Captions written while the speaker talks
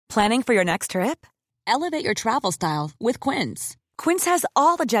Planning for your next trip? Elevate your travel style with Quince. Quince has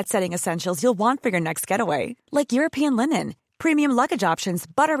all the jet-setting essentials you'll want for your next getaway, like European linen, premium luggage options,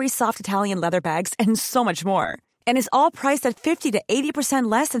 buttery soft Italian leather bags, and so much more. And is all priced at 50 to 80%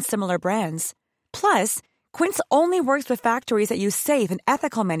 less than similar brands. Plus, Quince only works with factories that use safe and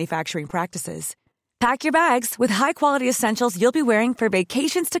ethical manufacturing practices. Pack your bags with high-quality essentials you'll be wearing for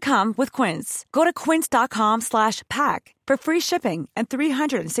vacations to come with Quince. Go to quince.com/pack for free shipping and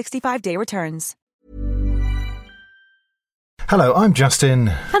 365-day returns. Hello, I'm Justin.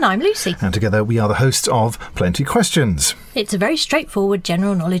 And I'm Lucy. And together we are the hosts of Plenty Questions. It's a very straightforward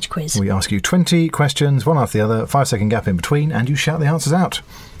general knowledge quiz. We ask you 20 questions, one after the other, 5-second gap in between, and you shout the answers out.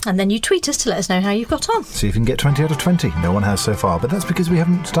 And then you tweet us to let us know how you've got on. See if you can get 20 out of 20. No one has so far, but that's because we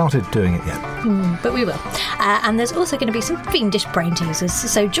haven't started doing it yet. But we will. And there's also going to be some fiendish brain teasers,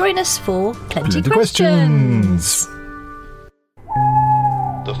 so join us for Plenty Questions.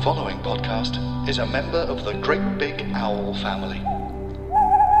 The following podcast is a member of the Great Big Owl family.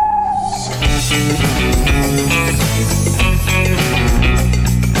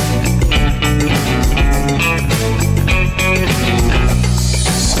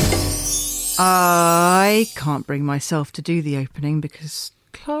 I can't bring myself to do the opening because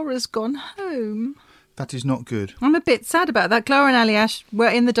Clara's gone home. That is not good. I'm a bit sad about that. Clara and Aliash were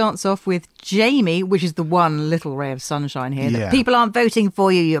in the dance-off with Jamie, which is the one little ray of sunshine here. Yeah. That people aren't voting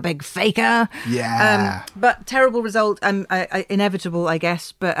for you, you big faker. Yeah. But terrible result, inevitable, I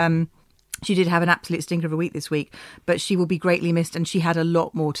guess. But she did have an absolute stinker of a week this week. But she will be greatly missed, and she had a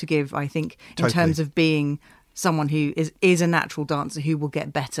lot more to give, I think, in terms of being someone who is a natural dancer who will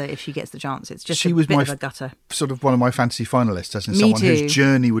get better if she gets the chance. It's just a bit of a gutter. Sort of one of my fantasy finalists, as in Me someone too. whose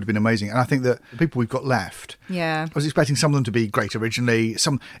journey would have been amazing. And I think that the people we've got left, Yeah. I was expecting some of them to be great originally.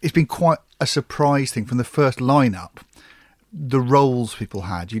 It's been quite a surprise thing from the first lineup. The roles people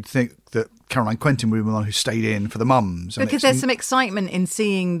had, you'd think that Caroline Quentin would be the one who stayed in for the mums. And Because there's some excitement in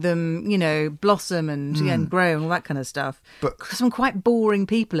seeing them, blossom and grow and all that kind of stuff. But some quite boring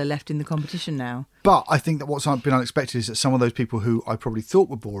people are left in the competition now. But I think that what's been unexpected is that some of those people who I probably thought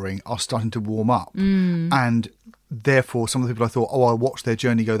were boring are starting to warm up. And therefore, some of the people I thought, I'll watch their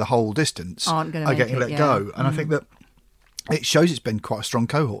journey go the whole distance, are getting let go. And I think that it shows it's been quite a strong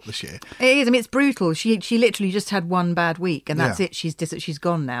cohort this year. It is. I mean, it's brutal. She literally just had one bad week, and that's it. She's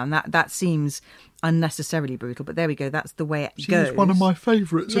gone now, and that seems unnecessarily brutal. But there we go. That's the way it goes. She was one of my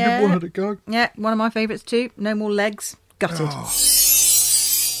favourites. Yeah. I didn't want her to go. Yeah, one of my favourites too. No more legs. Gutted. Oh.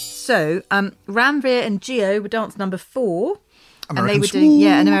 So, Ranveer and Gio were dance number 4, and they were Smooth. doing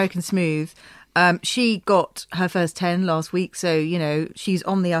an American Smooth. She got her first 10 last week, so she's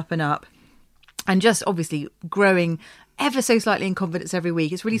on the up and up, and just obviously growing ever so slightly in confidence every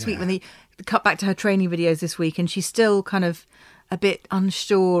week. It's really sweet when they cut back to her training videos this week, and she's still kind of a bit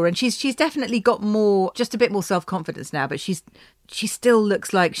unsure, and she's definitely got a bit more self-confidence now, but she still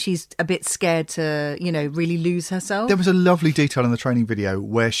looks like she's a bit scared to, really lose herself. There was a lovely detail in the training video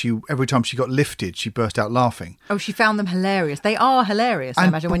where every time she got lifted, she burst out laughing. Oh, she found them hilarious. They are hilarious, I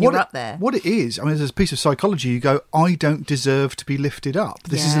imagine, when you're up there. What it is, I mean, there's a piece of psychology. You go, I don't deserve to be lifted up.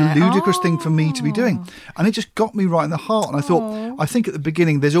 This is a ludicrous thing for me to be doing. And it just got me right in the heart. And I thought, I think at the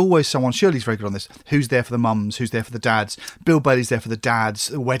beginning, there's always someone, Shirley's very good on this, who's there for the mums, who's there for the dads. Bill Bailey's there for the dads,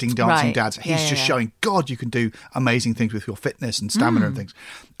 the wedding dancing dads. He's just showing, God, you can do amazing things with your fitness and stamina and things.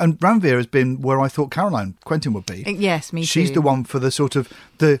 And Ranveer has been where I thought Caroline Quentin would be. Yes, me too. She's the one for the sort of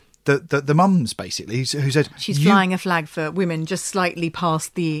the mums, basically, who said she's flying a flag for women just slightly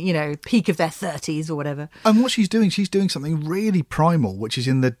past the peak of their 30s or whatever. And what she's doing something really primal, which is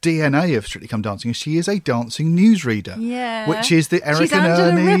in the DNA of Strictly Come Dancing. She is a dancing newsreader, which is the Eric and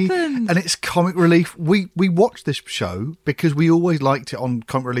Ernie, and it's comic relief. We watch this show because we always liked it on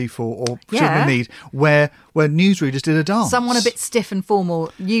comic relief or Children in Need, where newsreaders did a dance. Someone a bit stiff and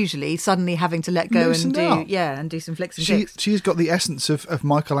formal, usually suddenly having to let go and do some flicks and kicks. She's got the essence of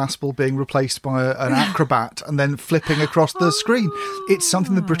Michael Aspel being replaced by an acrobat and then flipping across the screen. It's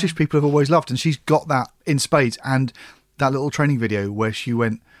something the British people have always loved, and she's got that in spades. And that little training video where she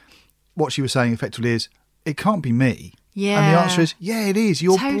went, what she was saying effectively is, it can't be me. Yeah. And the answer is, yeah, it is.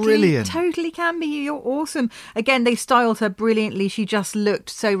 You're brilliant. Totally can be. You're awesome. Again, they styled her brilliantly. She just looked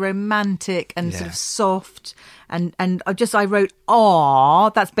so romantic and sort of soft And I wrote, "Aw,"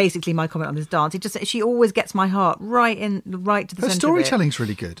 that's basically my comment on this dance. She always gets my heart right to the Her centre of it. storytelling's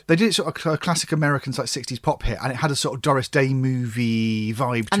really good. They did it sort of a classic American like 60s pop hit, and it had a sort of Doris Day movie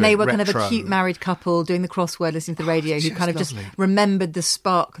vibe to it. And they were retro. kind of a cute married couple doing the crossword, listening to the radio, who kind of lovely. just remembered the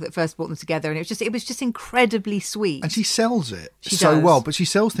spark that first brought them together. And it was just incredibly sweet. And she sells it She so does. well, but she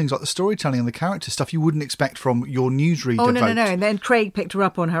sells things like the storytelling and the character stuff you wouldn't expect from your newsreader. Oh, no. vote. And then Craig picked her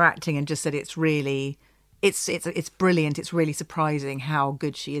up on her acting and just said it's really... It's brilliant. It's really surprising how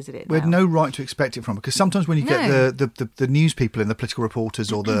good she is at it. We had no right to expect it from her, because sometimes when you No. get the news people and the political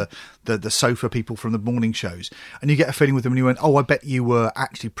reporters or the sofa people from the morning shows, and you get a feeling with them and you went, oh, I bet you were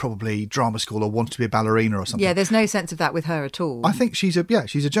actually probably drama school or wanted to be a ballerina or something. Yeah, there's no sense of that with her at all. I think she's a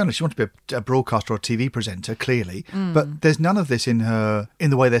journalist. She wanted to be a broadcaster or a TV presenter, clearly, but there's none of this in the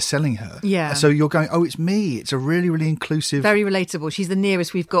way they're selling her. Yeah. So you're going, oh, it's me. It's a really, really inclusive. Very relatable. She's the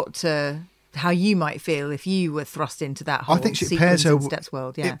nearest we've got to how you might feel if you were thrust into that whole I think it sequence pairs her. in Steps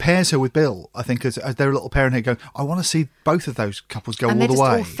world. Yeah. It pairs her with Bill. I think as they're a little parent here, go. I want to see both of those couples go and all they're the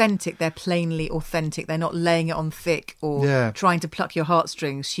just way. authentic. They're plainly authentic. They're not laying it on thick or trying to pluck your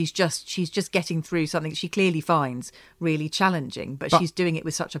heartstrings. She's just getting through something she clearly finds really challenging, but she's doing it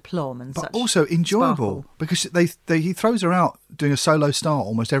with such aplomb and such also enjoyable, sparkle. because he throws her out doing a solo start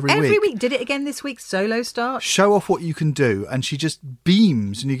almost every week. Every week. Did it again this week. Solo start. Show off what you can do, and she just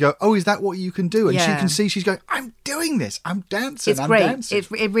beams, and you go, "Oh, is that what you can do?" And Yeah. she can see she's going, "I'm doing this. I'm dancing. It's I'm great. dancing."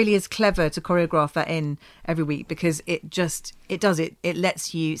 It really is clever to choreograph that in every week, because it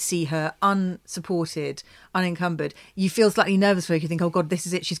lets you see her unsupported, unencumbered. You feel slightly nervous for her. You think, oh God, this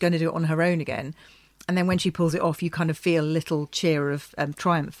is it. She's going to do it on her own again. And then when she pulls it off, you kind of feel a little cheer of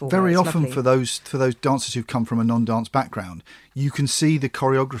triumph for her. Very It's often lovely. for those dancers who've come from a non-dance background, you can see the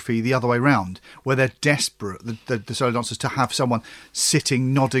choreography the other way round, where they're desperate, the solo dancers, to have someone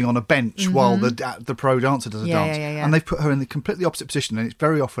sitting nodding on a bench while the pro dancer does a dance. Yeah. And they've put her in the completely opposite position, and it's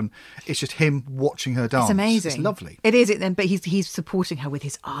very often it's just him watching her dance. It's amazing. It's lovely. It is, but he's supporting her with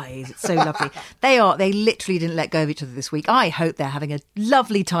his eyes. It's so lovely. They literally didn't let go of each other this week. I hope they're having a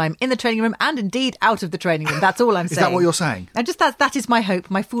lovely time in the training room and indeed out of the training room. That's all I'm saying. Is that what you're saying? And just that is my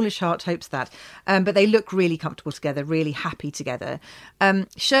hope. My foolish heart hopes that. But they look really comfortable together, really happy together.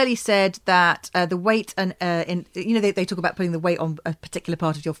 Shirley said that the weight and they talk about putting the weight on a particular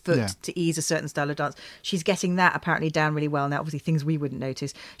part of your foot to ease a certain style of dance. She's getting that apparently down really well now. Obviously, things we wouldn't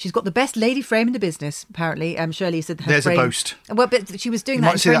notice. She's got the best lady frame in the business. Apparently, Shirley said her There's frame, a boast. Well, but she was doing You that.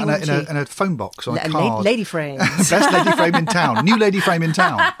 might see that training, wasn't in a phone box on a she? card. Lady frame. Best lady frame in town. New lady frame in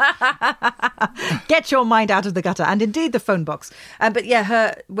town. Get your mind out of the gutter. And indeed, the phone box. But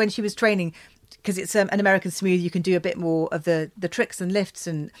yeah, when she was training, because it's an American Smooth, you can do a bit more of the tricks and lifts,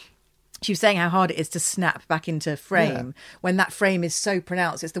 and she was saying how hard it is to snap back into frame when that frame is so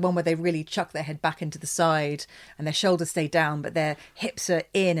pronounced. It's the one where they really chuck their head back into the side and their shoulders stay down, but their hips are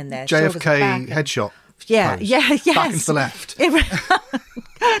in and their shoulders are back. JFK headshot. Yeah, pose. yes. Back into the left. Did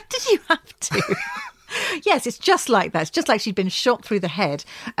you have to? Yes, it's just like that. It's just like she'd been shot through the head.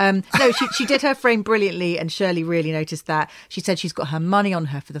 No, she did her frame brilliantly, and Shirley really noticed that. She said she's got her money on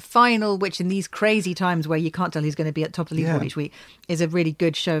her for the final, which in these crazy times where you can't tell who's going to be at top of the leaderboard each week is a really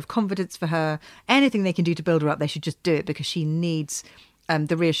good show of confidence for her. Anything they can do to build her up, they should just do it, because she needs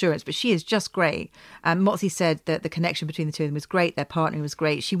the reassurance. But she is just great. Motzi said that the connection between the two of them was great. Their partnering was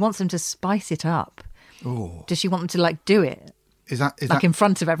great. She wants them to spice it up. Ooh. Does she want them to do it? Is that in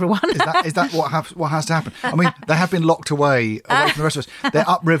front of everyone? is that what has to happen? I mean, they have been locked away from the rest of us. They're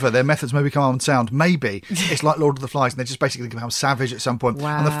upriver. Their methods may become unsound. Maybe it's like Lord of the Flies, and they're just basically become savage at some point.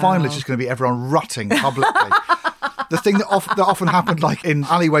 Wow. And the final is just going to be everyone rutting publicly. The thing that often happened, like in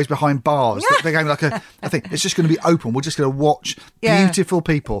alleyways behind bars, that became like a thing. It's just going to be open. We're just going to watch beautiful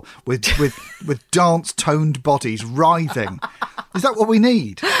people with dance toned bodies writhing. Is that what we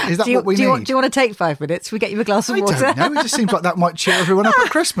need? Is that what we need? Do you want to take 5 minutes? We get you a glass of water. I don't know. It just seems like that might cheer everyone up at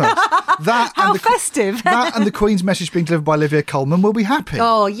Christmas. How festive. That and the Queen's message being delivered by Olivia Colman will be happy.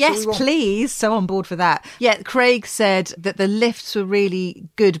 Oh, yes, please. So on board for that. Yeah, Craig said that the lifts were really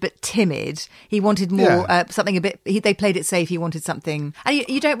good but timid. He wanted more, something a bit... They played it safe. He wanted something... And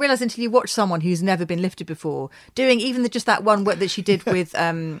you don't realise until you watch someone who's never been lifted before doing even just that one work that she did with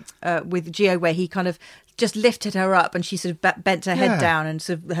Gio, where he kind of just lifted her up and she sort of bent her head down and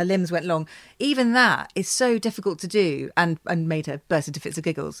sort of her limbs went long. Even that is so difficult to do and made her burst into fits of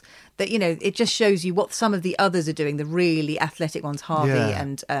giggles that, it just shows you what some of the others are doing, the really athletic ones, Harvey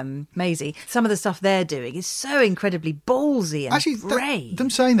and Maisie. Some of the stuff they're doing is so incredibly ballsy and brave. Them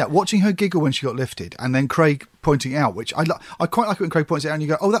saying that, watching her giggle when she got lifted, and then Craig pointing out, which I quite like it when Craig points it out and you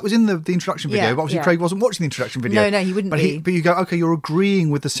go, oh, that was in the introduction video, but obviously Craig wasn't watching the introduction video. No, he wouldn't be. But you go, okay, you're agreeing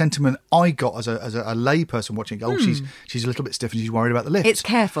with the sentiment I got as a lay person watching it. Oh, she's a little bit stiff and she's worried about the lift. It's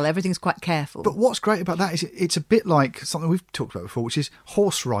careful. Everything's quite careful. But what's great about that is it's a bit like something we've talked about before, which is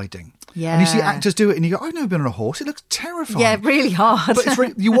horse riding. Yeah. And you see actors do it and you go, I've never been on a horse. It looks terrifying. Yeah, really hard.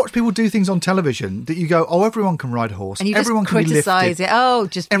 But you watch people do things on television that you go, oh, everyone can ride a horse. And you everyone just can be lifted. criticise it. Oh,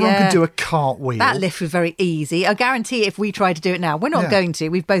 everyone can do a cartwheel. That lift was very easy. I guarantee if we try to do it now, we're not going to.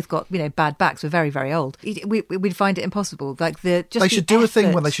 We've both got bad backs. We're very, very old. We'd find it impossible. Like they should do a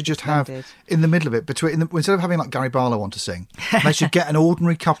thing where they should just have in the middle of it instead of having like Gary Barlow on to sing, they should get an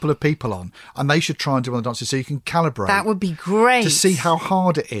ordinary couple of people on and they should try and do one of the dances so you can calibrate. That would be great to see how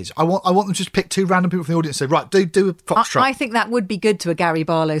hard it is. I want them to just pick two random people from the audience and say, right, do a foxtrot. I think that would be good to a Gary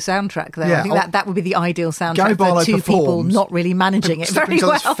Barlow soundtrack, though. Yeah, I think that would be the ideal soundtrack Gary Barlow for two people performs, not really managing it very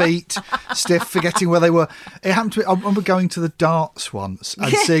well. Slipping to his feet, stiff, forgetting where they were. It happened to me. I remember going to the darts once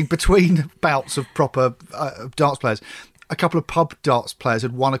and seeing between bouts of proper darts players, a couple of pub darts players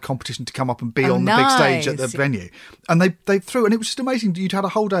had won a competition to come up and be on the big stage at the venue. And they threw, and it was just amazing. You'd had a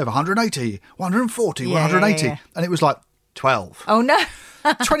whole day of 180, 140, 180. Yeah. And it was like 12. Oh, no.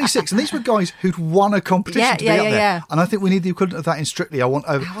 26, and these were guys who'd won a competition to be up there. Yeah. And I think we need the equivalent of that in Strictly.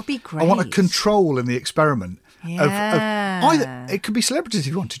 That would be great. I want a control in the experiment. Yeah. Of either it could be celebrities if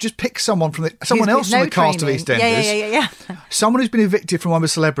you want to just pick someone from someone else from the cast of EastEnders. Yeah. Someone who's been evicted from I'm a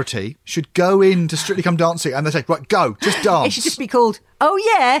Celebrity should go in to Strictly Come Dancing and they say, right, go, just dance. It should just be called, oh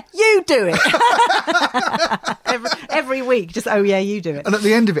yeah, you do it. every week, just oh yeah, you do it. And at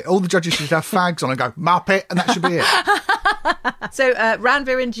the end of it, all the judges should have fags on and go, Muppet, and that should be it. So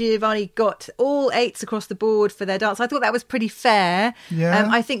Ranveer and Giovanni got all 8s across the board for their dance. I thought that was pretty fair. Yeah.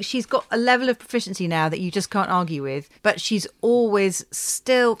 I think she's got a level of proficiency now that you just can't argue with. But she's always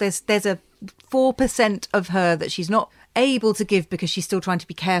still, there's a 4% of her that she's not able to give because she's still trying to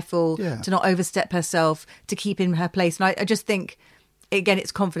be careful, to not overstep herself, to keep in her place. And I just think, again,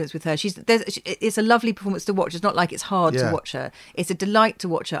 it's confidence with her. It's a lovely performance to watch. It's not like it's hard to watch her. It's a delight to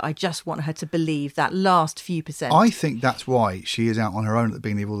watch her. I just want her to believe that last few percent. I think that's why she is out on her own at the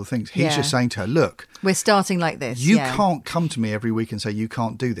beginning of all the things. He's just saying to her, look, we're starting like this. You can't come to me every week and say you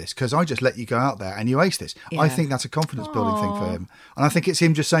can't do this because I just let you go out there and you ace this. I think that's a confidence building thing for him. And I think it's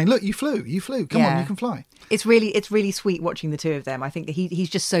him just saying, look, you flew. Come on, you can fly. It's really sweet watching the two of them. I think that he's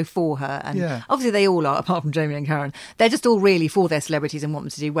just so for her. And obviously they all are, apart from Jamie and Karen. They're just all really for their celebrities and want them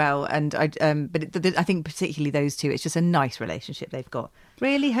to do well. And I think particularly those two, it's just a nice relationship they've got.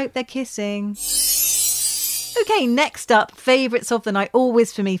 Really hope they're kissing. Okay, next up, favourites of the night.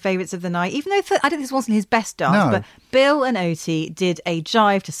 Always for me, favourites of the night. Even though I don't think this wasn't his best dance, but Bill and Oti did a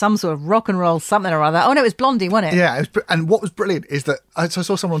jive to some sort of rock and roll something or other. Oh no, it was Blondie, wasn't it? Yeah, and what was brilliant is that I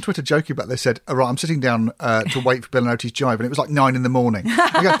saw someone on Twitter joking about this. Said, "All right, I'm sitting down to wait for Bill and Oti's jive," and it was like 9 a.m.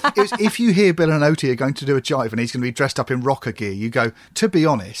 If you hear Bill and Oti are going to do a jive and he's going to be dressed up in rocker gear, you go, to be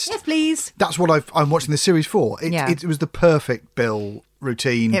honest, yes, please. That's what I'm watching this series for. It was the perfect Bill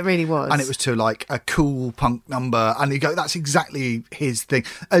routine. It really was. And it was to like a cool punk number. And you go, that's exactly his thing.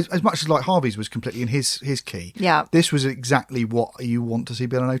 As much as like Harvey's was completely in his key. Yeah. This was exactly what you want to see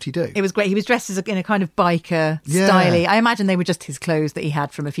Bill and Oti do. It was great. He was dressed in a kind of biker styly. I imagine they were just his clothes that he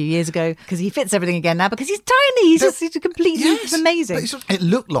had from a few years ago because he fits everything again now because he's tiny. He's completely he's amazing. It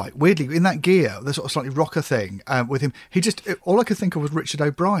looked like, weirdly, in that gear, the sort of slightly rocker thing with him, all I could think of was Richard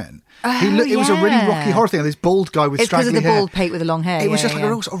O'Brien. It was a really rocky horror thing. This bald guy with straggly hair. It's because of the bald pate with the long hair. It was just like a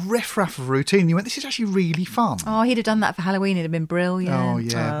real sort of riff-raff of routine. You went, this is actually really fun. Oh, he'd have done that for Halloween. It'd have been brilliant. Oh,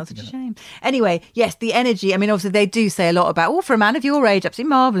 yeah. Oh, such a shame. Anyway, yes, the energy. I mean, obviously, they do say a lot about, for a man of your age, absolutely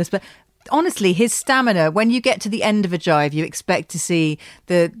marvellous. But honestly, his stamina, when you get to the end of a jive, you expect to see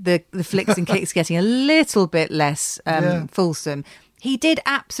the flicks and kicks getting a little bit less fulsome. He did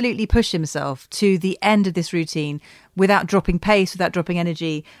absolutely push himself to the end of this routine without dropping pace, without dropping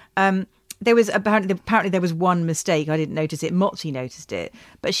energy. There was apparently there was one mistake. I didn't notice it. Motzi noticed it,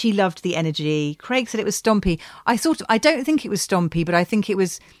 but she loved the energy. Craig said it was stompy. I don't think it was stompy, but I think it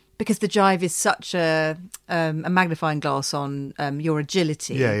was because the jive is such a magnifying glass on your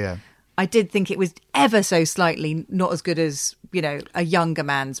agility. Yeah. I did think it was ever so slightly not as good as, a younger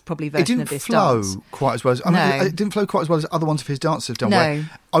man's probably version of this dance. It didn't flow quite as well as... it didn't flow quite as well as other ones of his dances have done. No.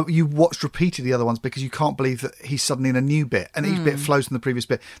 Where you watched repeated the other ones because you can't believe that he's suddenly in a new bit and each bit flows from the previous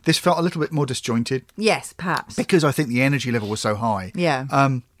bit. This felt a little bit more disjointed. Yes, perhaps. Because I think the energy level was so high. Yeah.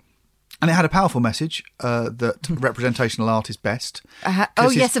 And it had a powerful message that representational art is best.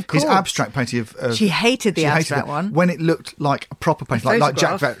 Yes, of course. His abstract painting of... She hated the abstract one. When it looked like a proper painting, like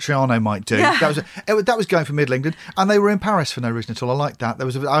Jack Vatriano might do. Yeah. That was going for Middle England. And they were in Paris for no reason at all. I liked that. There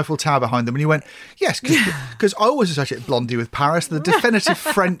was an Eiffel Tower behind them. And you went, yes, because I always associate Blondie with Paris, the definitive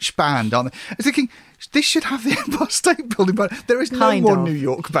French band, aren't they? I was thinking... This should have the Empire State Building, but there is no more New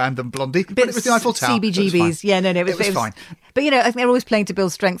York band than Blondie. But it was the Eiffel Tower. CBGBs. Yeah, no, it was fine. But, I think they're always playing to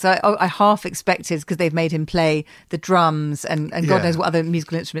Bill's strengths. I half expected, because they've made him play the drums and God knows what other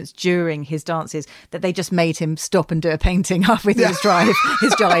musical instruments during his dances, that they just made him stop and do a painting halfway through his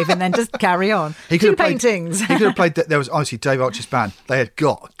jive, and then just carry on. He could have paintings. He could have played, there was obviously Dave Archer's band. They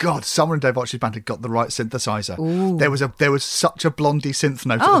had someone in Dave Archer's band had got the right synthesizer. Ooh. There was such a Blondie synth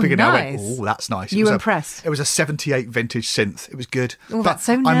note at the beginning. Nice. I went, oh, that's nice. You were impressed. It was a 78 vintage synth. It was good. Oh, that's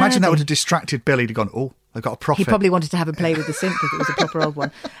so nerdy. I imagine that would have distracted Billy to gone, oh, I've got a profit. He probably wanted to have a play with the synth if it was a proper old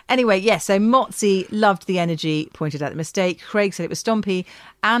one. Anyway, yes, so Motzi loved the energy, pointed out the mistake. Craig said it was Stompy.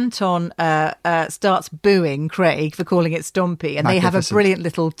 Anton starts booing Craig for calling it Stompy, and they have a brilliant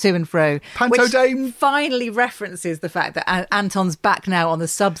little to and fro. Panto Dame! Which finally references the fact that Anton's back now on the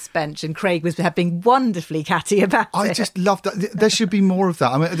subs bench and Craig was been wonderfully catty about it. I just love that. There should be more of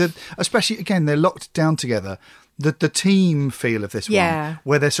that. I mean, especially, again, they're locked down together. The team feel of this one,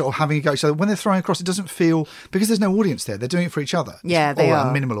 where they're sort of having a go. So when they're throwing across, it doesn't feel, because there's no audience there, they're doing it for each other. Yeah, they are.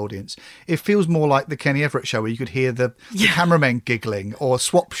 A minimal audience. It feels more like the Kenny Everett show, where you could hear the cameramen giggling, or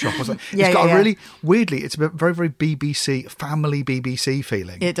Swap Shop or something. It's got a really, weirdly, it's a very, very BBC, family BBC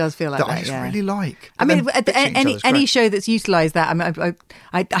feeling. It does feel like that, I just really like. I mean, any show that's utilised that,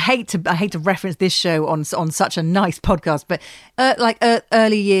 I hate to reference this show on such a nice podcast, but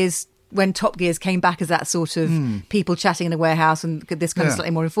early years, when Top Gears came back as that sort of people chatting in a warehouse and this kind of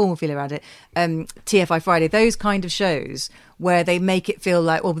slightly more informal feeling around it, TFI Friday, those kind of shows where they make it feel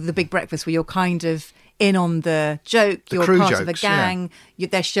like, or the Big Breakfast, where you're kind of in on the joke, you're part of a gang,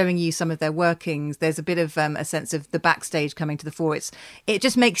 they're showing you some of their workings, there's a bit of a sense of the backstage coming to the fore. It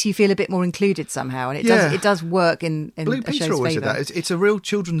just makes you feel a bit more included somehow, and it does work in Blue a show's always favour. That. It's a real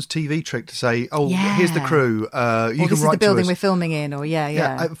children's TV trick to say, here's the crew, you this can write is the building to us. we're filming in, or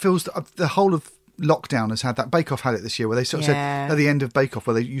it feels the whole of lockdown has had that. Bake Off had it this year, where they sort of said at the end of Bake Off,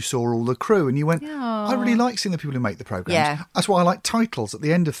 where you saw all the crew and you went, I really like seeing the people who make the programmes. That's why I like titles at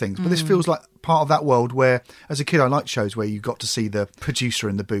the end of things, but this feels like part of that world where, as a kid, I liked shows where you got to see the producer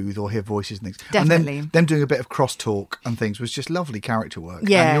in the booth or hear voices and things. Definitely. And then them doing a bit of crosstalk and things was just lovely character work.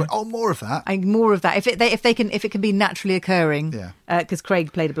 Yeah. And you went, more of that. More of that. If it can be naturally occurring. Yeah. Because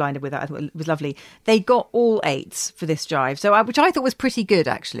Craig played a blinder with that. I thought it was lovely. They got all 8s for this jive, so which I thought was pretty good,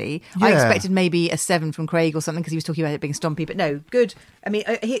 actually. Yeah. I expected maybe a 7 from Craig or something, because he was talking about it being Stompy, but no, good. I mean,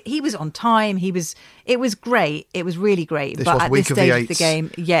 he was on time. It was great. It was really great. But at this stage of the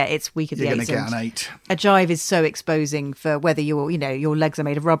game, it's week of the 8s. You're going to get an 8. A jive is so exposing for whether your legs are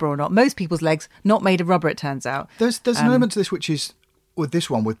made of rubber or not. Most people's legs not made of rubber, it turns out. There's an element to this, which is with this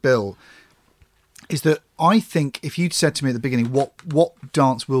one with Bill, is that I think if you'd said to me at the beginning, what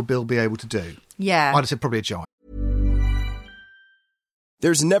dance will Bill be able to do? Yeah, I'd have said probably a jive.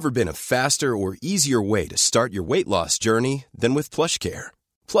 There's never been a faster or easier way to start your weight loss journey than with PlushCare.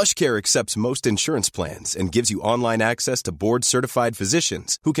 PlushCare accepts most insurance plans and gives you online access to board-certified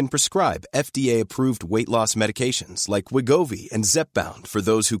physicians who can prescribe FDA-approved weight loss medications like Wegovy and Zepbound for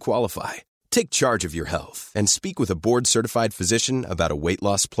those who qualify. Take charge of your health and speak with a board-certified physician about a weight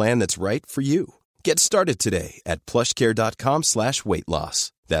loss plan that's right for you. Get started today at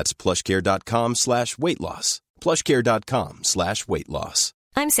plushcare.com/weightloss. That's plushcare.com/weightloss. plushcare.com/weightloss.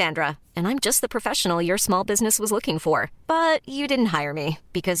 I'm Sandra, and I'm just the professional your small business was looking for. But you didn't hire me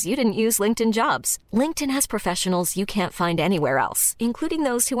because you didn't use LinkedIn Jobs. LinkedIn has professionals you can't find anywhere else, including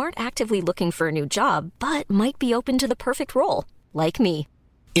those who aren't actively looking for a new job, but might be open to the perfect role, like me.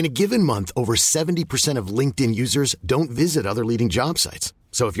 In a given month, over 70% of LinkedIn users don't visit other leading job sites.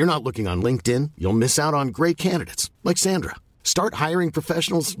 So if you're not looking on LinkedIn, you'll miss out on great candidates, like Sandra. Start hiring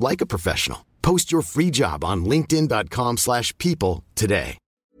professionals like a professional. Post your free job on linkedin.com/people today.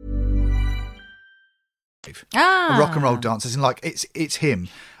 A rock and roll dancers, and it's him,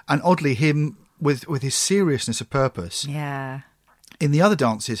 and oddly him with his seriousness of purpose. Yeah. In the other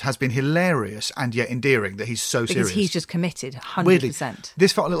dances has been hilarious and yet endearing that he's so serious. Because he's just committed, 100%. Weirdly,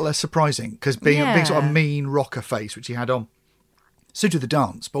 this felt a little less surprising because being sort of mean rocker face, which he had on, suited the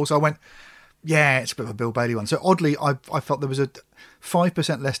dance. But also I went, it's a bit of a Bill Bailey one. So oddly, I felt there was a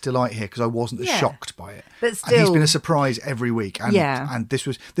 5% less delight here because I wasn't as shocked by it. But still, and he's been a surprise every week. And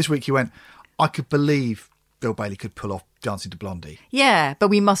this week he went, I could believe Bill Bailey could pull off dancing to Blondie. Yeah, but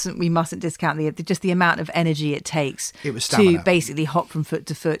we mustn't discount the amount of energy it takes It was stamina. to basically hop from foot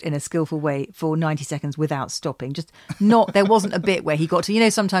to foot in a skillful way for 90 seconds without stopping. There wasn't a bit where he got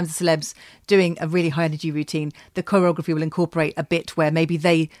to, sometimes the celebs doing a really high energy routine, the choreography will incorporate a bit where maybe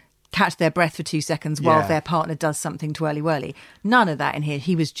they catch their breath for 2 seconds while their partner does something twirly-whirly. None of that in here.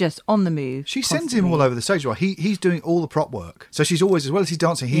 He was just on the move. She sends him all over the stage. Well, he's doing all the prop work. So she's always, as well as he's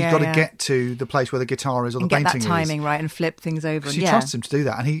dancing, he's got to get to the place where the guitar is or the painting is. And get that timing right and flip things over. She trusts him to do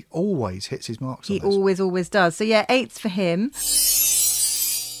that, and he always hits his marks. He always does. So 8s for him.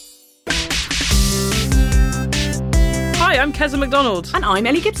 Hi, I'm Keza McDonald. And I'm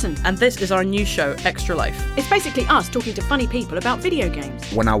Ellie Gibson. And this is our new show, Extra Life. It's basically us talking to funny people about video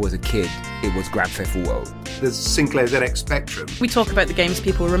games. When I was a kid, it was Grand Theft Auto. There's Sinclair ZX Spectrum. We talk about the games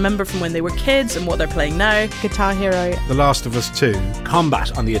people remember from when they were kids and what they're playing now. Guitar Hero. The Last of Us 2.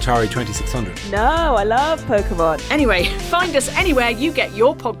 Combat on the Atari 2600. No, I love Pokemon. Anyway, find us anywhere you get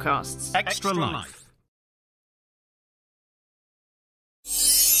your podcasts. Extra Life.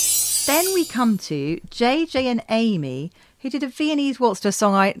 Then we come to JJ and Amy, who did a Viennese waltz to a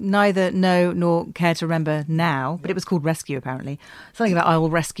song I neither know nor care to remember now, but it was called Rescue, apparently. Something about I will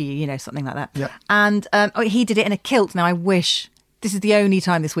rescue you, something like that. Yep. And he did it in a kilt. Now, this is the only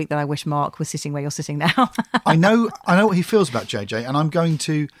time this week that I wish Mark was sitting where you're sitting now. I know what he feels about JJ, and I'm going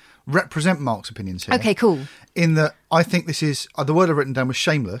to represent Mark's opinions here. Okay, cool. In that I think this is, the word I've written down was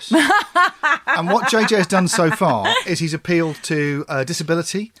shameless. And what JJ has done so far is he's appealed to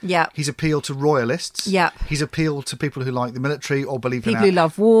disability. Yeah. He's appealed to royalists. Yeah. He's appealed to people who like the military or believe in people who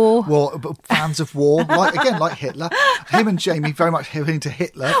love war. Fans of war. like Hitler. Him and Jamie very much appealing to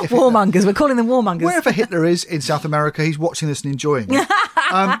Hitler. Warmongers. We're calling them warmongers. Wherever Hitler is in South America, he's watching this and enjoying it.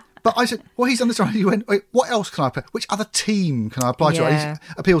 But I said, well, he's done this right. He went, wait, what else can I apply? Which other team can I apply to? He's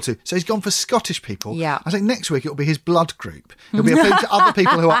appeal to. So he's gone for Scottish people. Yeah. I think next week it'll be his blood group. He'll be appealing to other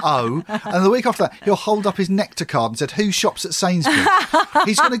people who are O. And the week after that, he'll hold up his nectar card and said, who shops at Sainsbury's?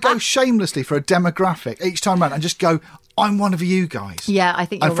 He's going to go shamelessly for a demographic each time round and just go, I'm one of you guys. Yeah, I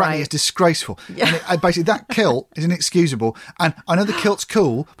think you're right. And frankly, it's disgraceful. Yeah. And basically, that kilt is inexcusable. And I know the kilt's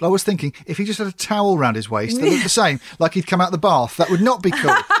cool, but I was thinking, if he just had a towel around his waist that looked the same, like he'd come out the bath, that would not be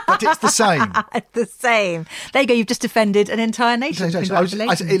cool. But it's the same. It's the same. There you go. You've just offended an entire nation.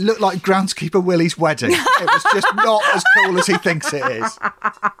 Congratulations. It looked like groundskeeper Willie's wedding. It was just not as cool as he thinks it is.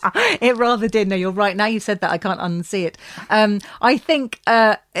 It rather did. No, you're right. Now you've said that, I can't unsee it. I think,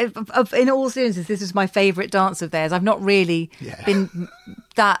 in all seriousness, this is my favourite dance of theirs. I've not really been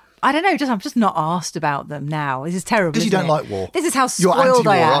that... I don't know, I'm just not asked about them now. This is terrible. Because you don't like war. This is how spoiled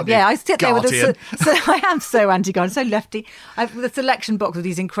I am. Yeah, I sit there with I am so anti-Guardian, so lefty. The selection box with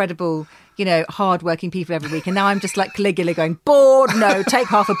these incredible, hard-working people every week. And now I'm just like Caligula going, bored, no, take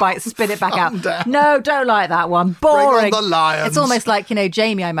half a bite, spit it back out. Down. No, don't like that one. Boring. Bring on the lions. It's almost like,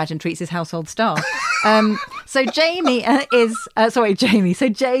 Jamie, I imagine, treats his household staff. So Jamie So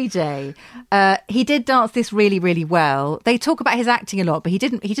JJ, he did dance this really, really well. They talk about his acting a lot, but he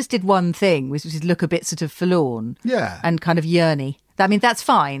just did one thing, which was look a bit sort of forlorn. Yeah. And kind of yearny. I mean, that's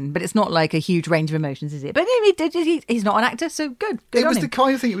fine, but it's not like a huge range of emotions, is it? But he's not an actor, so good. It was the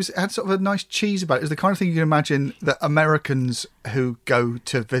kind of thing, it had sort of a nice cheese about it. It was the kind of thing you can imagine that Americans who go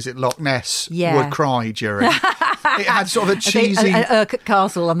to visit Loch Ness would cry during. It had sort of a cheesy... An Urquhart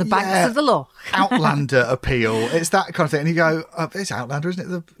castle on the banks of the Loch. Outlander appeal. It's that kind of thing. And you go, it's Outlander,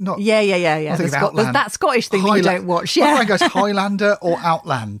 isn't it? Yeah. There's that Scottish thing that you don't watch. Yeah. My friend goes Highlander or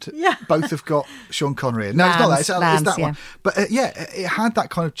Outland. Yeah. Both have got Sean Connery in. No, it's not that. It's that one. But it had that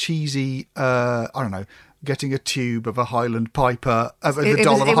kind of cheesy, I don't know, getting a tube of a Highland piper, the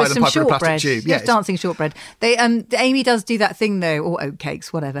doll of a Highland piper in a plastic tube. Yes, dancing shortbread. Amy does do that thing though, or oatcakes,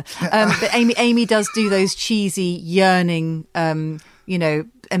 whatever. But Amy does do those cheesy, yearning,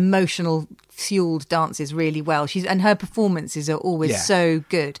 emotional fueled dances really well. And her performances are always so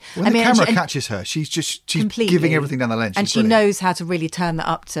good. When the camera catches her, she's giving everything down the lens. And she knows how to really turn that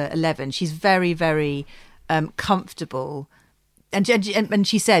up to 11. She's very, very comfortable. And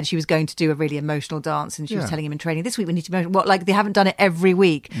she said she was going to do a really emotional dance, and she was telling him in training, this week we need to they haven't done it every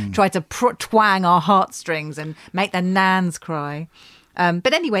week. Try to twang our heartstrings and make their nans cry.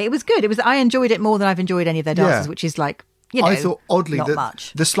 But anyway, it was good. I enjoyed it more than I've enjoyed any of their dances, which is like, I thought oddly not that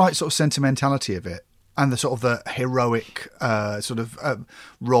much. The slight sort of sentimentality of it and the sort of the heroic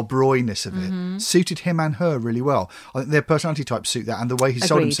Rob Roy-ness of it suited him and her really well. I think their personality types suit that, and the way he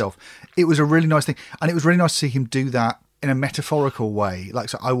sold himself. It was a really nice thing, and it was really nice to see him do that in a metaphorical way, like,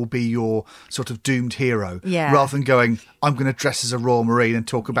 so I will be your sort of doomed hero, Yeah. rather than going, I'm going to dress as a Royal Marine and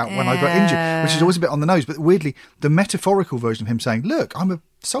talk about when I got injured, which is always a bit on the nose. But weirdly, the metaphorical version of him saying, look, I'm a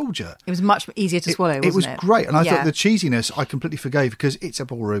soldier. It was much easier to swallow, wasn't it? It was great. And I thought the cheesiness I completely forgave because it's a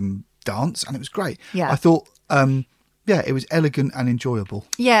ballroom dance and it was great. Yeah. I thought, it was elegant and enjoyable.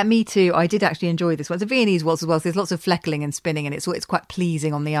 Yeah, me too. I did actually enjoy this one. It's a Viennese waltz as well. So there's lots of fleckling and spinning, and it's quite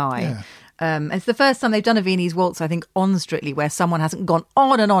pleasing on the eye. Yeah. It's the first time they've done a Viennese waltz, I think, on Strictly, where someone hasn't gone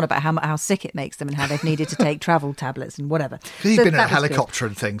on and on about how sick it makes them and how they've needed to take travel tablets and whatever. He's been in a helicopter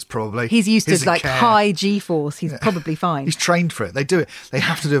and things, probably. He's used to high G-force. He's probably fine. He's trained for it. They do it. They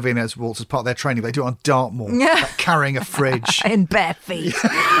have to do a Viennese waltz as part of their training. They do it on Dartmoor, like carrying a fridge. In bare feet.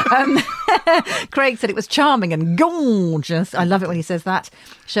 Craig said it was charming and gorgeous. I love it when he says that.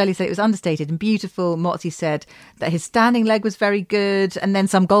 Shirley said it was understated and beautiful. Motzi said that his standing leg was very good. And then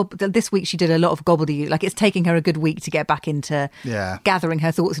this week she did a lot of gobbledygook. Like, it's taking her a good week to get back into gathering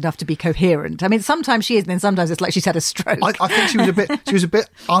her thoughts enough to be coherent. I mean, sometimes she is, and then sometimes it's like she's had a stroke. I think she was a bit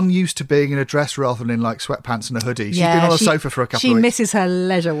unused to being in a dress rather than in like sweatpants and a hoodie. She's been on the sofa for a couple of weeks. She misses her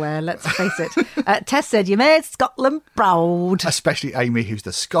leisure wear, let's face it. Tess said, you made Scotland proud. Especially Amy, who's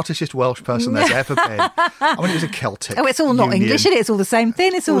the Scottishest Welsh person there's ever been. I mean, it was a Celtic it's all not union. English, is it? It's all the same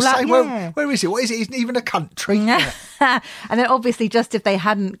thing. It's all that, where is it? What is it? It isn't even a country. And then obviously, just if they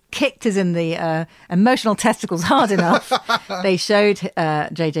hadn't kicked us in the emotional testicles hard enough, they showed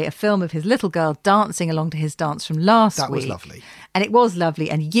JJ a film of his little girl dancing along to his dance from last week. That was lovely. And it was lovely.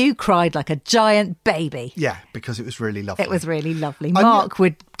 And you cried like a giant baby. Yeah, because it was really lovely. It was really lovely. Mark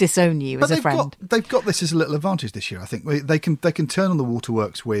would disown you as a friend. They've got this as a little advantage this year, I think. They can turn on the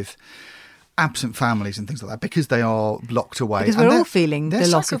waterworks with absent families and things like that because they are locked away. Because we're all feeling the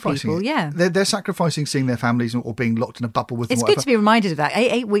loss of people, They're sacrificing seeing their families or being locked in a bubble with them. It's good to be reminded of that.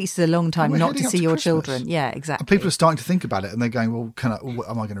 8 weeks is a long time not to see your Christmas. children. Yeah, exactly. And people are starting to think about it and they're going, well,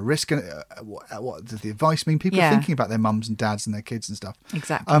 am I going to risk it? What does the advice mean? People are thinking about their mums and dads and their kids and stuff.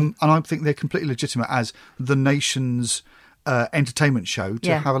 Exactly. And I think they're completely legitimate as the nation's entertainment show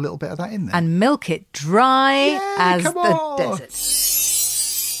to have a little bit of that in there. And milk it dry as the desert.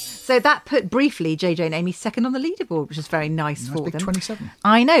 So that put briefly JJ and Amy second on the leaderboard, which is very nice for big them. 27.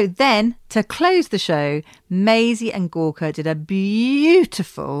 I know. Then to close the show, Maisie and Gorka did a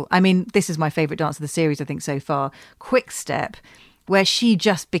beautiful, I mean, this is my favourite dance of the series, I think, so far, quick step, where she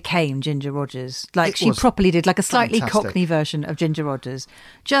just became Ginger Rogers. Like, she properly did, like a slightly Cockney version of Ginger Rogers.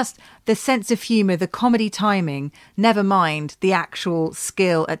 Just the sense of humour, the comedy timing, never mind the actual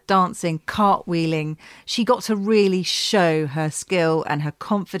skill at dancing, cartwheeling. She got to really show her skill and her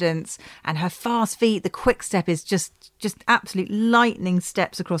confidence and her fast feet. The quick step is just absolute lightning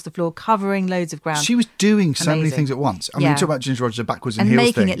steps across the floor, covering loads of ground. She was doing so many things at once. I mean, you talk about Ginger Rogers, backwards and heels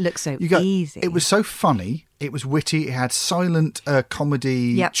making thing. it look so easy. It was so funny. It was witty. It had silent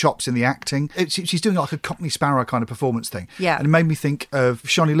comedy chops in the acting. She's doing like a Cockney Sparrow kind of performance thing. Yeah. And it made me think of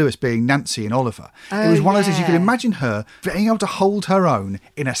Shawnee Lewis being Nancy in Oliver. It was one of those things you could imagine her being able to hold her own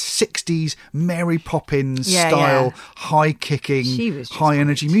in a 60s Mary Poppins style, high-kicking,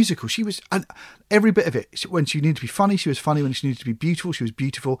 high-energy musical. She was... every bit of it. When she needed to be funny, she was funny. When she needed to be beautiful, she was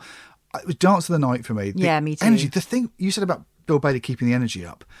beautiful. It was dance of the night for me. Me too. Energy. The thing you said about Bill Bailey keeping the energy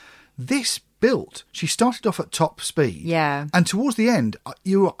up, this built. She started off at top speed. Yeah. And towards the end,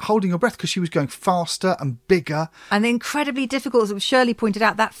 you were holding your breath because she was going faster and bigger. And incredibly difficult, as Shirley pointed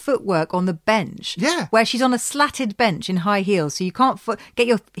out, that footwork on the bench. Yeah. Where she's on a slatted bench in high heels, so you can't get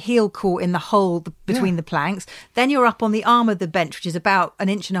your heel caught in the hole between the planks. Then you're up on the arm of the bench, which is about 1.5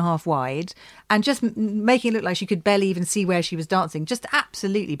 inches wide, and just making it look like she could barely even see where she was dancing. Just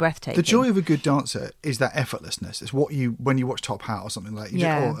absolutely breathtaking. The joy of a good dancer is that effortlessness. It's what when you watch Top Hat or something like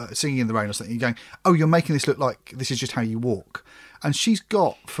that, or Singing in the Rain or something, you're going, oh, you're making this look like this is just how you walk. And she's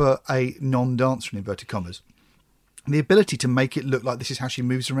got, for a non-dancer in inverted commas, the ability to make it look like this is how she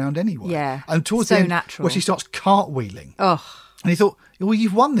moves around anyway. Yeah. And towards so the end, natural. where she starts cartwheeling. Oh. And you thought, well,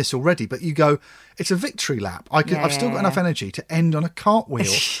 you've won this already, but you go, it's a victory lap. I've still got enough energy to end on a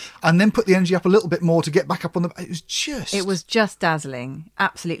cartwheel and then put the energy up a little bit more to get back up on the... It was just dazzling.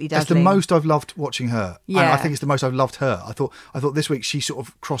 Absolutely dazzling. It's the most I've loved watching her. Yeah. And I think it's the most I've loved her. I thought this week she sort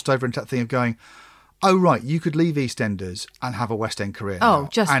of crossed over into that thing of going, oh, right, you could leave EastEnders and have a West End career now.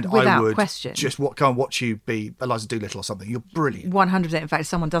 Just and without I would question. Just go and watch you be Eliza Doolittle or something. You're brilliant. 100%. In fact, if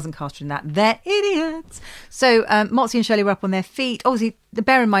someone doesn't cast her in that, they're idiots. So Motzi and Shirley were up on their feet. Obviously,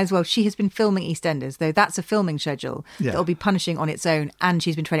 bear in mind as well, she has been filming EastEnders, though that's a filming schedule Yeah. that will be punishing on its own, and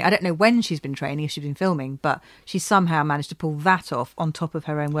she's been training. I don't know when she's been training, if she's been filming, but she's somehow managed to pull that off on top of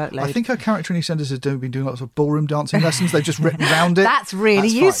her own workload. I think her character in EastEnders has been doing lots of ballroom dancing lessons. They've just written around it. That's really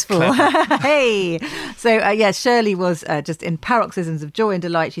useful. Hey! So, Shirley was just in paroxysms of joy and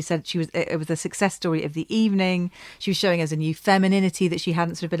delight. She said it was a success story of the evening. She was showing us a new femininity that she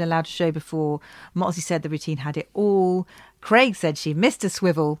hadn't sort of been allowed to show before. Motsy said the routine had it all. Craig said she missed a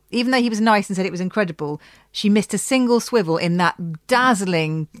swivel. Even though he was nice and said it was incredible, she missed a single swivel in that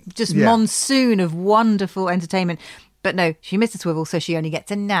dazzling, just monsoon of wonderful entertainment. But no, she missed a swivel, so she only gets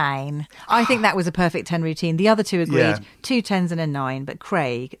a 9. I think that was a perfect 10 routine. The other two agreed. Yeah. 2 10s and a 9. But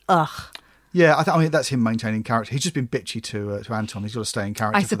Craig, ugh. Yeah, I mean, that's him maintaining character. He's just been bitchy to Anton. He's got to stay in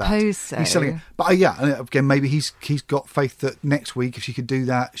character for that. I suppose so. He's selling it. But again, maybe he's got faith that next week, if she could do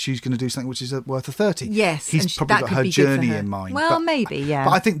that, she's going to do something which is worth a 30. Yes. He's probably got her journey in mind. Well, maybe, yeah.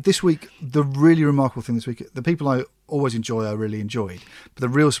 But I think this week, the really remarkable thing this week, the people I always enjoy, I really enjoyed. But the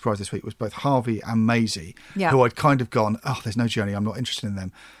real surprise this week was both Harvey and Maisie, who I'd kind of gone, there's no journey, I'm not interested in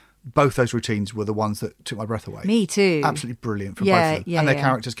them. Both those routines were the ones that took my breath away. Me too. Absolutely brilliant from both of them. And their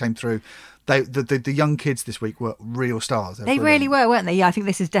characters came through. The young kids this week were real stars. They really were, weren't they? Yeah, I think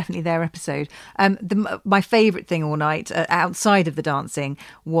this is definitely their episode. My favourite thing all night, outside of the dancing,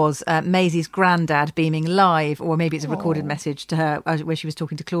 was Maisie's granddad beaming live, or maybe it's a recorded message to her where she was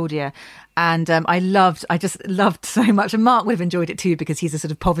talking to Claudia. And I just loved so much. And Mark would have enjoyed it too, because he's a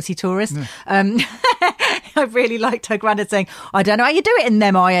sort of poverty tourist. Yeah. I really liked her granddad saying, I don't know how you do it in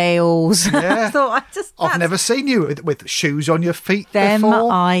them Eels. Yeah. I've never seen you with shoes on your feet them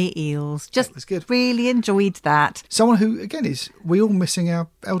before. Eels. Just was good. Really enjoyed that. Someone who, again, we all missing our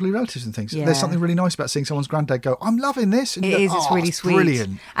elderly relatives and things. Yeah. There's something really nice about seeing someone's granddad go, I'm loving this. And it's really sweet.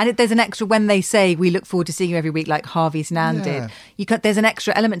 Brilliant. And there's an extra, when they say, we look forward to seeing you every week, like Harvey's Nan did. There's an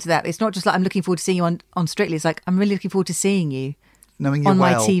extra element to that. It's not just like, I'm looking forward to seeing you on Strictly. It's like, I'm really looking forward to seeing you. Knowing you on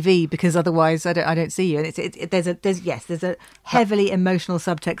my TV, because otherwise I don't see you. And there's a heavily emotional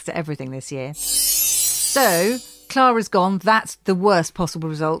subtext to everything this year. So Clara's gone. That's the worst possible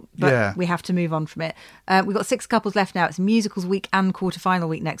result, but we have to move on from it. We've got 6 couples left now. It's musicals week and quarterfinal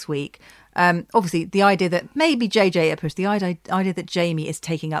week next week. Obviously, the idea that maybe JJ pushed, the idea that Jamie is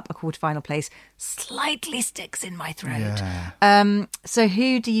taking up a quarterfinal place slightly sticks in my throat. Yeah. So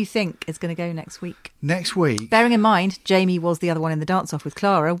who do you think is going to go next week? Next week? Bearing in mind, Jamie was the other one in the dance-off with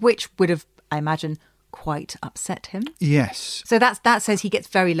Clara, which would have, I imagine, quite upset him. Yes. So that says he gets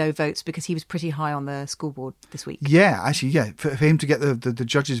very low votes because he was pretty high on the school board this week. Yeah, actually, yeah. For him to get the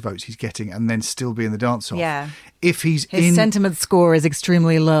judges' votes he's getting and then still be in the dance-off. Yeah. If his sentiment score is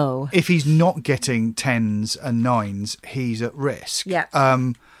extremely low. If he's not getting 10s and 9s, he's at risk. Yeah.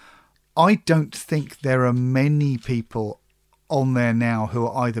 I don't think there are many people on there now who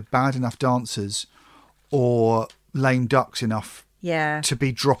are either bad enough dancers or lame ducks enough to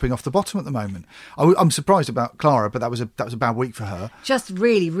be dropping off the bottom at the moment. I'm surprised about Clara, but that was a bad week for her. Just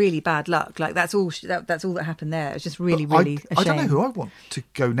really, really bad luck. Like that's all that happened there. It's just really, really a shame. I don't know who I want to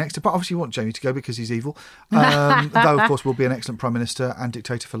go next. But obviously, you want Jamie to go because he's evil. Though, of course, will be an excellent prime minister and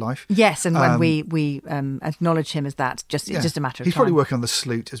dictator for life. Yes, and when we acknowledge him as that, it's just a matter of he's time. probably working on the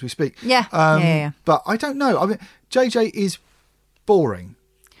Sloot as we speak. Yeah. But I don't know. I mean, JJ is boring.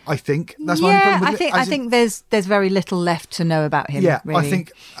 I think that's my only problem with I think there's very little left to know about him. Yeah, really. I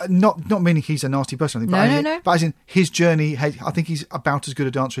think not meaning he's a nasty person. I think, no. But as in his journey, I think he's about as good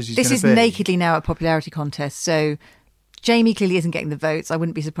a dancer as he's going to be. This is nakedly now a popularity contest, so Jamie clearly isn't getting the votes. I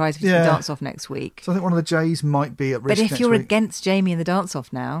wouldn't be surprised if he's in the dance-off next week. So I think one of the J's might be at risk. But if you're week. against Jamie in the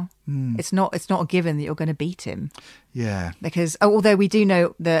dance-off now, it's not a given that you're going to beat him. Yeah, because although we do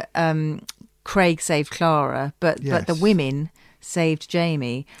know that Craig saved Clara, but the women saved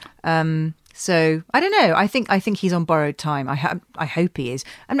Jamie. So I don't know. I think he's on borrowed time. I hope he is.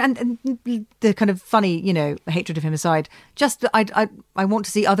 And the kind of funny, hatred of him aside, just I want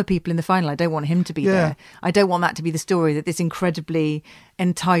to see other people in the final. I don't want him to be there. I don't want that to be the story that this incredibly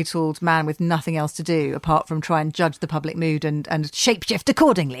entitled man with nothing else to do apart from try and judge the public mood and shapeshift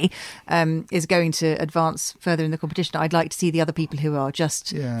accordingly is going to advance further in the competition. I'd like to see the other people who are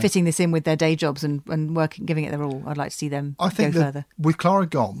just fitting this in with their day jobs and working, giving it their all. I'd like to see them go further. With Clara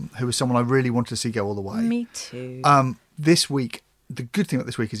gone, who was someone I really wanted to see go all the way. Me too. This week, the good thing about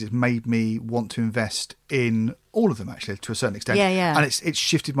this week is it's made me want to invest in all of them, actually, to a certain extent. Yeah. And it's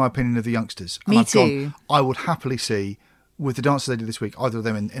shifted my opinion of the youngsters. And Me too. I would happily see, with the dancers they did this week, either of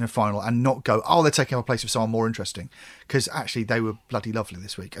them in a final and not go, they're taking up a place of someone more interesting. Because actually they were bloody lovely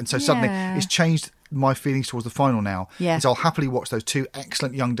this week. And so suddenly it's changed my feelings towards the final now. Yeah. Is I'll happily watch those 2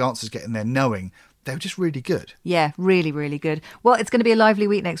 excellent young dancers get in there knowing they were just really good. Yeah, really, really good. Well, it's going to be a lively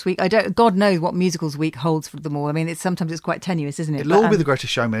week next week. God knows what musicals week holds for them all. I mean, sometimes it's quite tenuous, isn't it? It'll all be The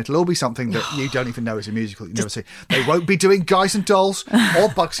Greatest Showman. It'll all be something that you don't even know is a musical that you never see. They won't be doing Guys and Dolls or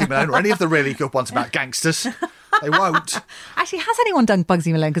Bugsy Malone or any of the really good ones about gangsters. They won't. Actually, has anyone done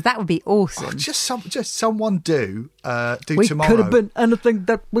Bugsy Malone? Because that would be awesome. Oh, just someone do we Tomorrow. Could have been anything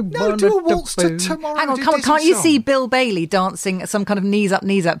that we wanted do a waltz to to Tomorrow. Hang on, do come on, Disney can't you song. see Bill Bailey dancing some kind of knees up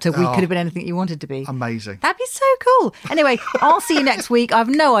to We Could Have Been Anything You Wanted to Be? Amazing. That'd be so cool. Anyway, I'll see you next week. I have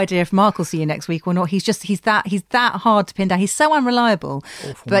no idea if Mark will see you next week or not. He's that hard to pin down. He's so unreliable.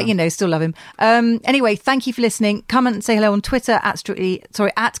 Awful, but man. still love him. Anyway, thank you for listening. Come and say hello on Twitter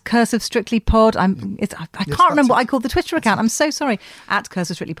at Curse of Strictly Pod. I can't remember what I called the Twitter account. I'm so sorry. At Curse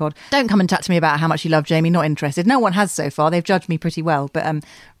of Strictly Pod. Don't come and chat to me about how much you love Jamie. Not interested. No one has so far. They've judged me pretty well, but I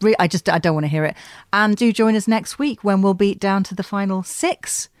don't want to hear it. And do join us next week when we'll be down to the final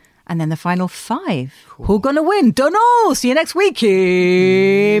 6 and then the final 5. Cool. Who's gonna win? Dunno. See you next week.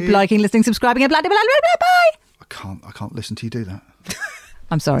 Keep liking, listening, subscribing, and blah blah blah blah blah. I can't listen to you do that.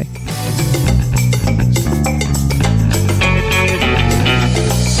 I'm sorry.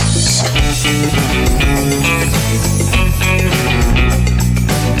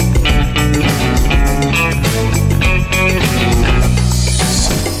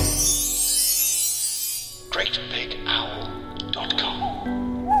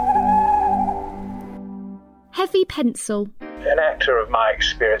 Heavy Pencil. An actor of my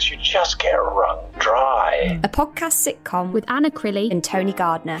experience, you just get wrung dry. A podcast sitcom with Anna Crilly and Tony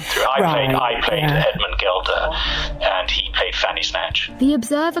Gardner. I played Edmund Gilder, and he played Fanny Snatch. The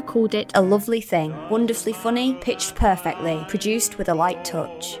Observer called it a lovely thing, wonderfully funny, pitched perfectly, produced with a light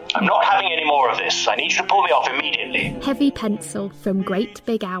touch. I'm not having any more of this. I need you to pull me off immediately. Heavy Pencil from Great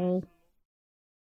Big Owl.